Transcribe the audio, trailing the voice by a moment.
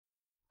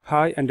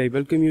Hi, and I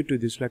welcome you to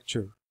this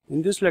lecture.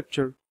 In this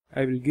lecture,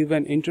 I will give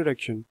an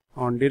introduction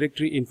on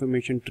directory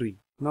information tree.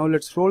 Now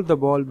let's roll the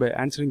ball by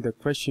answering the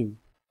question,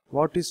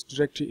 what is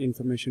directory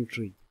information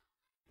tree?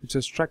 It's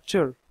a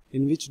structure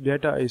in which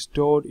data is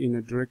stored in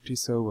a directory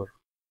server.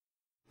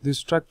 This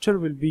structure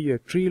will be a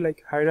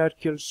tree-like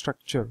hierarchical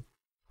structure,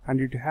 and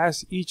it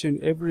has each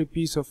and every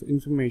piece of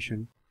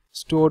information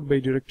stored by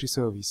directory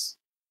service.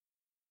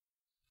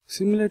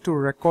 Similar to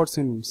records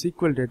in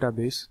SQL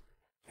database,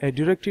 a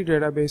directory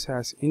database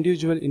has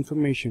individual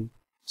information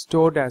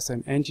stored as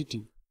an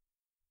entity.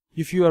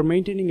 If you are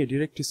maintaining a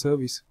directory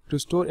service to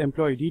store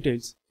employee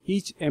details,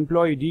 each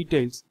employee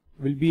details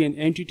will be an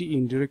entity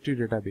in directory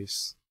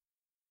database.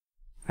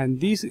 And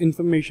these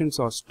informations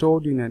are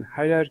stored in a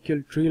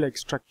hierarchical tree-like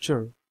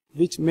structure,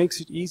 which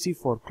makes it easy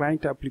for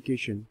client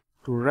application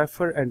to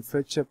refer and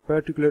fetch a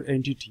particular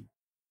entity.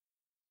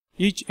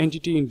 Each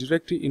entity in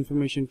directory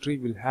information tree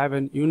will have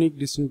an unique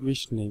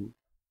distinguished name.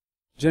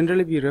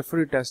 Generally, we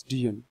refer it as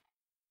DN.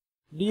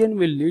 DN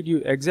will lead you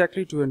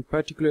exactly to a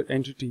particular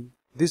entity.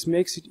 This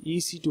makes it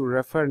easy to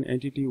refer an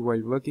entity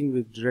while working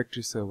with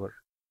directory server.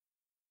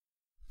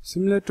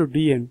 Similar to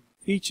DN,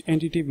 each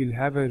entity will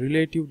have a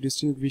relative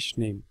distinguished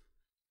name,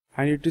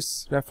 and it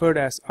is referred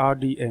as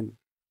RDN.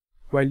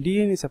 While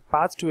DN is a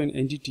path to an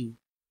entity,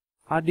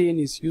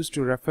 RDN is used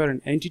to refer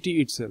an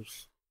entity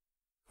itself.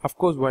 Of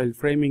course, while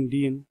framing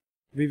DN,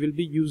 we will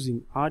be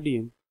using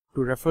RDN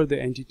to refer the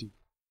entity.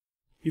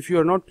 If you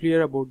are not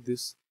clear about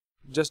this,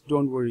 just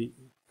don't worry.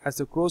 As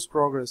the course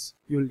progresses,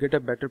 you will get a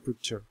better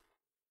picture.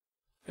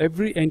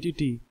 Every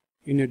entity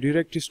in a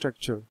directory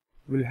structure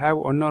will have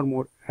one or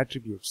more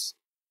attributes,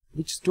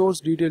 which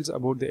stores details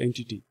about the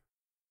entity.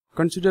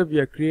 Consider we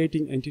are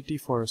creating entity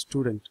for a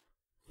student.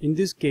 In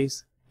this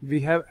case,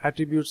 we have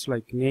attributes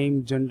like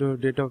name, gender,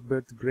 date of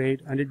birth,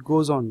 grade, and it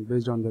goes on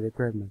based on the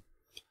requirement.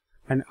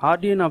 An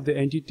RDN of the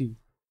entity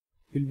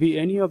will be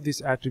any of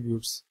these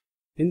attributes.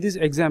 In this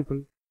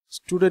example,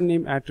 student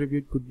name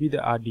attribute could be the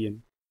RDN.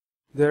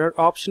 There are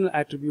optional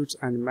attributes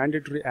and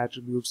mandatory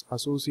attributes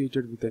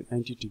associated with an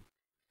entity.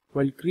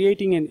 While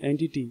creating an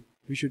entity,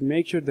 we should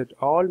make sure that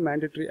all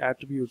mandatory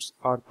attributes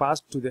are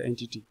passed to the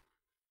entity,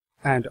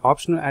 and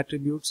optional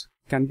attributes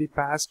can be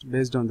passed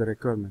based on the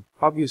requirement,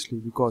 obviously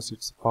because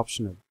it's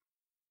optional.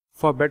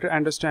 For better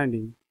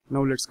understanding,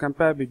 now let's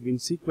compare between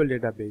SQL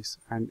database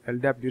and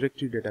Ldap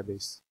directory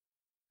database.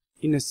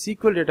 In a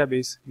SQL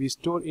database, we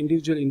store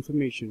individual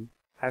information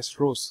as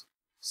rows.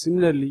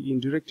 Similarly, in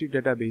directory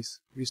database,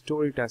 we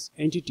store it as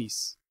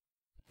entities.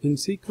 In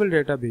SQL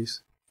database,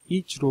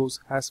 each row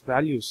has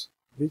values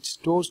which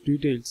stores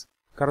details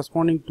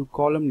corresponding to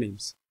column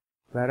names,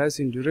 whereas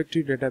in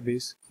directory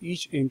database,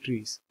 each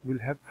entries will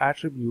have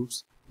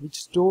attributes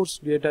which stores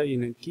data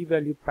in a key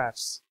value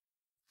pairs.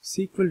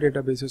 SQL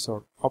databases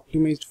are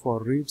optimized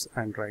for reads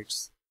and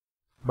writes,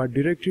 but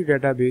directory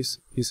database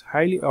is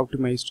highly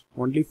optimized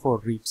only for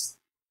reads.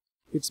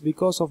 It's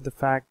because of the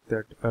fact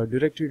that a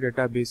directory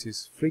database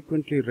is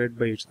frequently read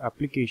by its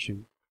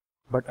application,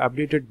 but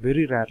updated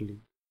very rarely.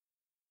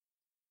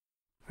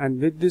 And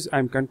with this, I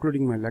am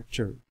concluding my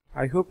lecture.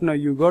 I hope now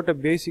you got a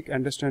basic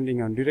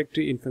understanding on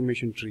directory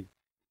information tree.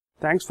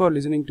 Thanks for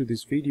listening to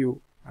this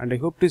video, and I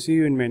hope to see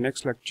you in my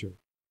next lecture.